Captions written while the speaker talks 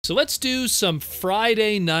So let's do some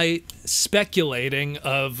Friday night speculating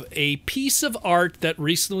of a piece of art that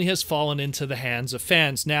recently has fallen into the hands of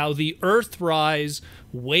fans. Now, the EarthRise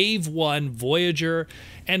Wave 1 Voyager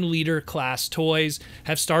and Leader class toys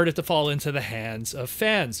have started to fall into the hands of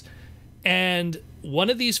fans. And one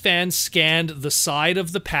of these fans scanned the side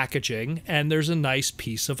of the packaging, and there's a nice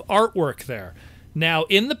piece of artwork there. Now,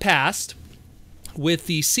 in the past, with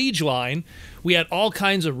the Siege line, we had all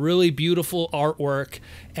kinds of really beautiful artwork,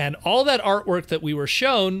 and all that artwork that we were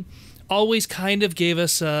shown always kind of gave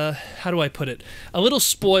us a, how do I put it, a little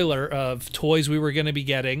spoiler of toys we were going to be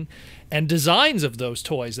getting and designs of those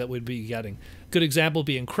toys that we'd be getting. Good example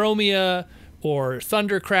being Chromia or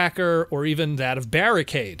Thundercracker or even that of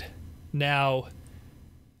Barricade. Now,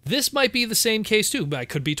 this might be the same case too, but I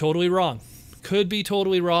could be totally wrong. Could be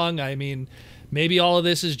totally wrong. I mean, maybe all of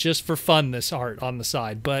this is just for fun, this art on the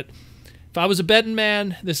side, but if I was a betting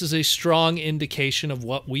man, this is a strong indication of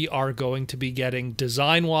what we are going to be getting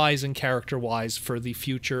design-wise and character-wise for the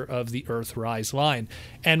future of the EarthRise line.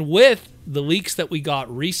 And with the leaks that we got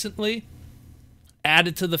recently,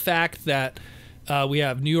 added to the fact that we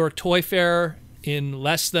have New York Toy Fair in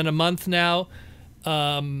less than a month now,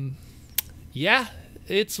 yeah,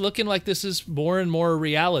 it's looking like this is more and more a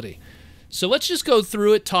reality. So let's just go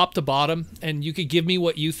through it top to bottom, and you could give me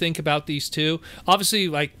what you think about these two. Obviously,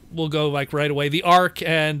 like, we'll go like right away. The Arc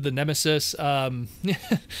and the Nemesis,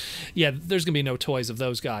 yeah, there's gonna be no toys of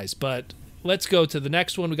those guys. But let's go to the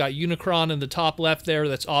next one. We got Unicron in the top left there.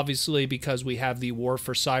 That's obviously because we have the War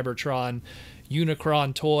for Cybertron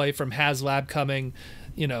Unicron toy from HasLab coming.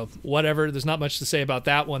 You know, whatever. There's not much to say about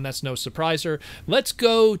that one. That's no surpriser. Let's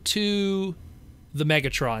go to the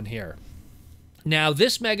Megatron here. Now,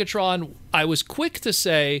 this Megatron, I was quick to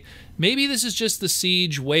say, maybe this is just the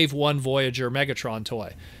Siege Wave 1 Voyager Megatron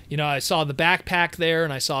toy. You know, I saw the backpack there,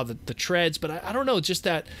 and I saw the treads, but I don't know, just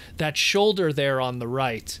that shoulder there on the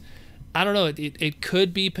right. I don't know, it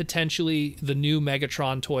could be potentially the new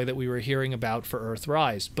Megatron toy that we were hearing about for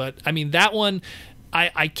EarthRise. But, I mean, that one,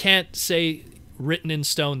 I can't say written in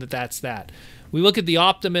stone that that's that. We look at the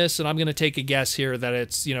Optimus, and I'm going to take a guess here that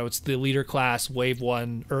it's, you know, it's the Leader class Wave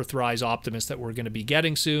 1 EarthRise Optimus that we're going to be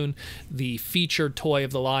getting soon. The featured toy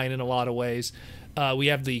of the line in a lot of ways. We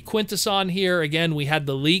have the Quintesson here. Again, we had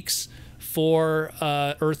the leaks for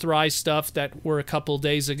EarthRise stuff that were a couple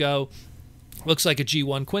days ago. Looks like a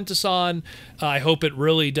G1 Quintesson. I hope it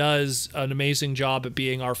really does an amazing job at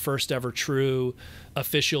being our first ever true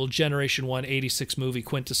official Generation 1 86 movie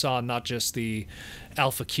Quintesson, not just the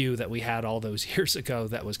Alpha Q that we had all those years ago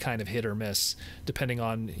that was kind of hit or miss, depending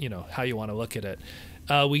on, you know, how you want to look at it.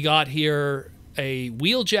 We got here a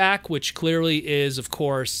Wheeljack, which clearly is, of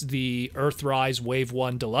course, the EarthRise Wave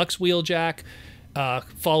 1 Deluxe Wheeljack.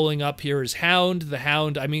 Following up here is Hound. The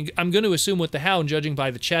Hound, I mean, I'm going to assume with the Hound, judging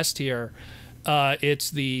by the chest here, it's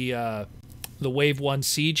the Wave 1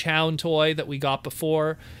 Siege Hound toy that we got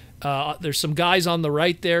before. There's some guys on the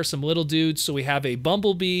right there, some little dudes. So we have a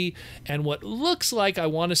Bumblebee and what looks like, I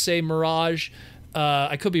want to say Mirage.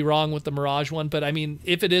 I could be wrong with the Mirage one, but I mean,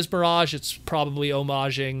 if it is Mirage, it's probably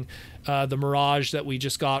homaging the Mirage that we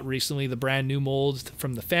just got recently, the brand new mold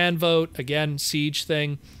from the fan vote. Again, Siege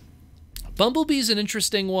thing. Bumblebee's an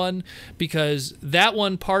interesting one because that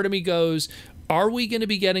one, part of me goes, are we going to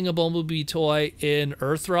be getting a Bumblebee toy in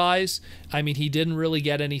EarthRise? I mean, he didn't really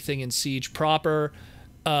get anything in Siege proper.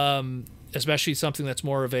 Especially something that's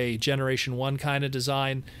more of a Generation 1 kind of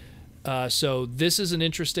design. So this is an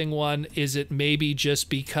interesting one. Is it maybe just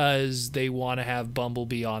because they want to have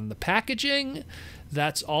Bumblebee on the packaging?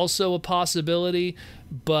 That's also a possibility,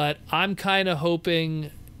 but I'm kind of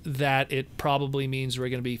hoping that it probably means we're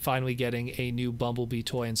going to be finally getting a new Bumblebee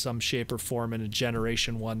toy in some shape or form in a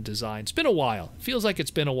Generation 1 design. It's been a while. It feels like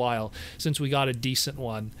it's been a while since we got a decent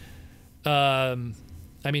one.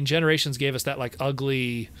 I mean, Generations gave us that, like,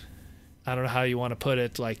 ugly, I don't know how you want to put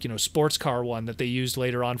it, like, you know, sports car one that they used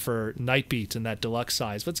later on for Nightbeat in that deluxe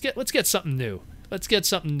size. Let's get something new. Let's get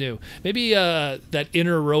something new. Maybe that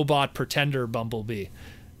inner robot Pretender Bumblebee,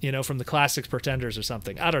 you know, from the classics Pretenders or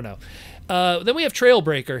something. I don't know. Then we have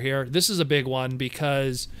Trailbreaker here. This is a big one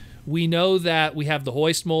because we know that we have the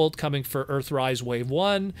hoist mold coming for EarthRise Wave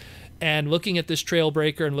 1. And looking at this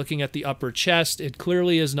Trailbreaker and looking at the upper chest, it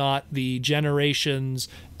clearly is not the Generations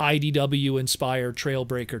IDW-inspired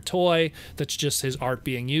Trailbreaker toy. That's just his art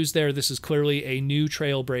being used there. This is clearly a new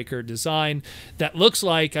Trailbreaker design that looks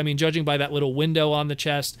like, I mean, judging by that little window on the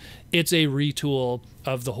chest, it's a retool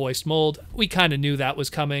of the hoist mold. We kind of knew that was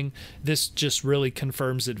coming. This just really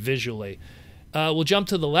confirms it visually. We'll jump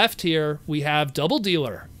to the left here. We have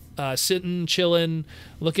Doubledealer. sitting, chilling,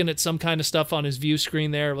 looking at some kind of stuff on his view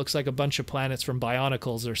screen there. It looks like a bunch of planets from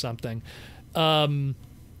Bionicles or something.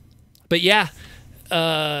 But yeah,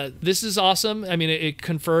 this is awesome. I mean, it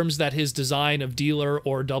confirms that his design of Dealer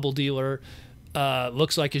or Doubledealer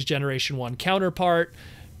looks like his Generation 1 counterpart.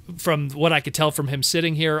 From what I could tell from him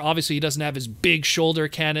sitting here, obviously he doesn't have his big shoulder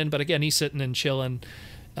cannon, but again, he's sitting and chilling,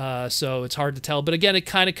 so it's hard to tell. But again, it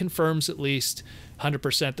kind of confirms at least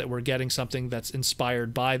 100% that we're getting something that's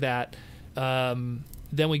inspired by that. Then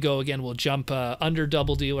we go again, we'll jump under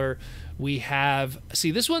Doubledealer. We have,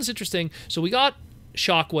 see, this one's interesting. So we got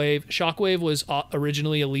Shockwave. Shockwave was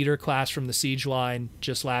originally a leader class from the Siege line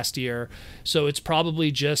just last year, so it's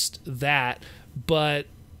probably just that. But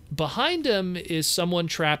behind him is someone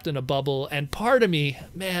trapped in a bubble, and part of me,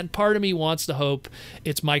 man, part of me wants to hope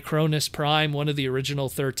it's Micronus Prime, one of the original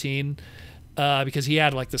 13, because he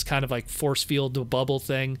had like this kind of like force field bubble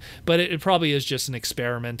thing, but it probably is just an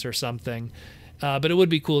experiment or something. But it would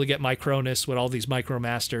be cool to get Micronus with all these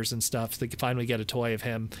Micromasters and stuff. They could finally get a toy of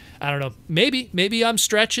him. I don't know. Maybe I'm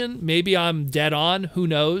stretching. Maybe I'm dead on. Who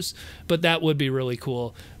knows? But that would be really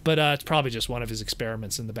cool. But it's probably just one of his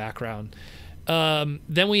experiments in the background.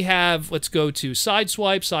 Then we have, let's go to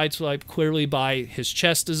Sideswipe. Sideswipe clearly by his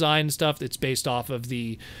chest design and stuff. It's based off of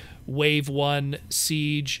the Wave 1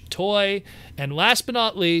 Siege toy. And last but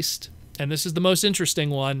not least, and this is the most interesting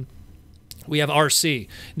one, we have Arcee.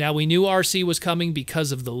 Now, we knew Arcee was coming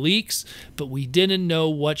because of the leaks, but we didn't know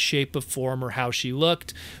what shape of form or how she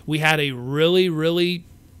looked. We had a really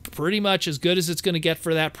pretty much as good as it's going to get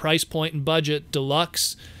for that price point and budget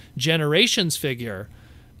deluxe Generations figure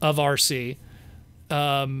of Arcee.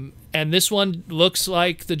 And this one looks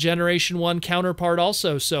like the Generation 1 counterpart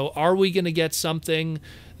also. So are we going to get something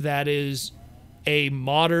that is a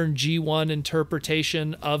modern G1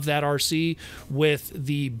 interpretation of that Arcee with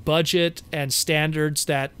the budget and standards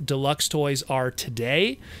that deluxe toys are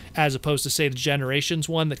today, as opposed to, say, the Generations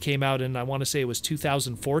one that came out in, I want to say it was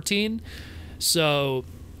 2014. So,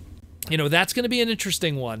 you know, that's going to be an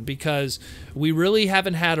interesting one, because we really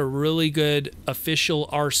haven't had a really good official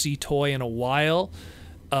Arcee toy in a while.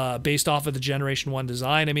 Based off of the Generation 1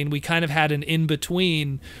 design. I mean, we kind of had an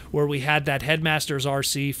in-between where we had that Headmaster's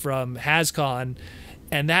Arcee from HasCon,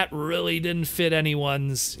 and that really didn't fit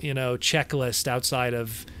anyone's, you know, checklist outside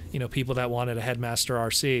of, you know, people that wanted a Headmaster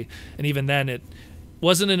Arcee. And even then, it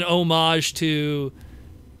wasn't an homage to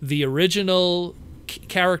the original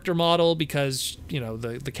character model, because, you know,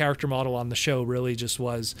 the character model on the show really just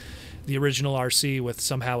was the original Arcee with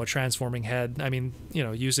somehow a transforming head. I mean, you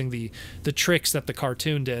know, using the tricks that the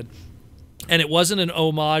cartoon did. And it wasn't an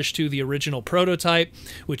homage to the original prototype,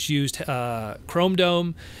 which used Chrome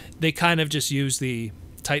Dome. They kind of just used the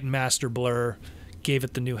Titan Master blur, gave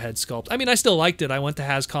it the new head sculpt. I mean, I still liked it. I went to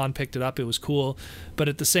HasCon, picked it up. It was cool. But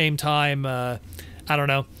at the same time, I don't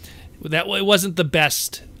know. It wasn't the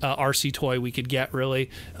best Arcee toy we could get, really.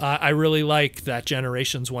 I really like that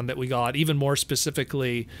Generations one that we got, even more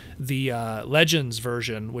specifically the Legends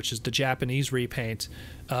version, which is the Japanese repaint.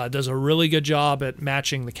 Does a really good job at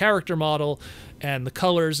matching the character model and the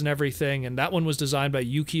colors and everything, and that one was designed by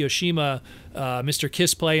Yuki Oshima, Mr.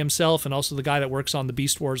 Kissplay himself, and also the guy that works on the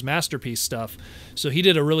Beast Wars Masterpiece stuff. So he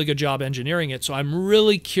did a really good job engineering it, so I'm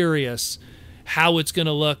really curious how it's going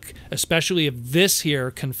to look, especially if this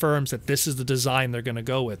here confirms that this is the design they're going to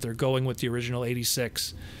go with. They're going with the original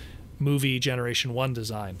 86 movie Generation 1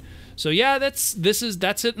 design. So yeah, that's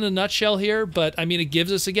it in a nutshell here, but I mean, it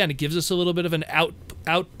gives us a little bit of an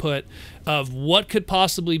output of what could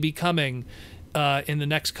possibly be coming in the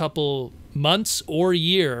next couple months or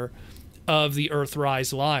year of the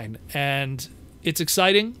EarthRise line. And it's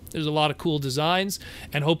exciting. There's a lot of cool designs,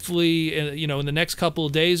 and hopefully, you know, in the next couple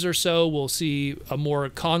of days or so, we'll see a more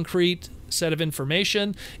concrete set of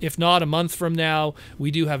information. If not, a month from now, we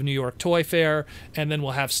do have New York Toy Fair, and then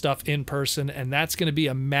we'll have stuff in person, and that's going to be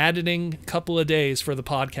a maddening couple of days for the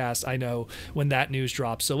podcast, I know, when that news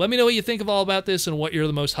drops. So let me know what you think of all about this and what you're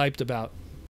the most hyped about.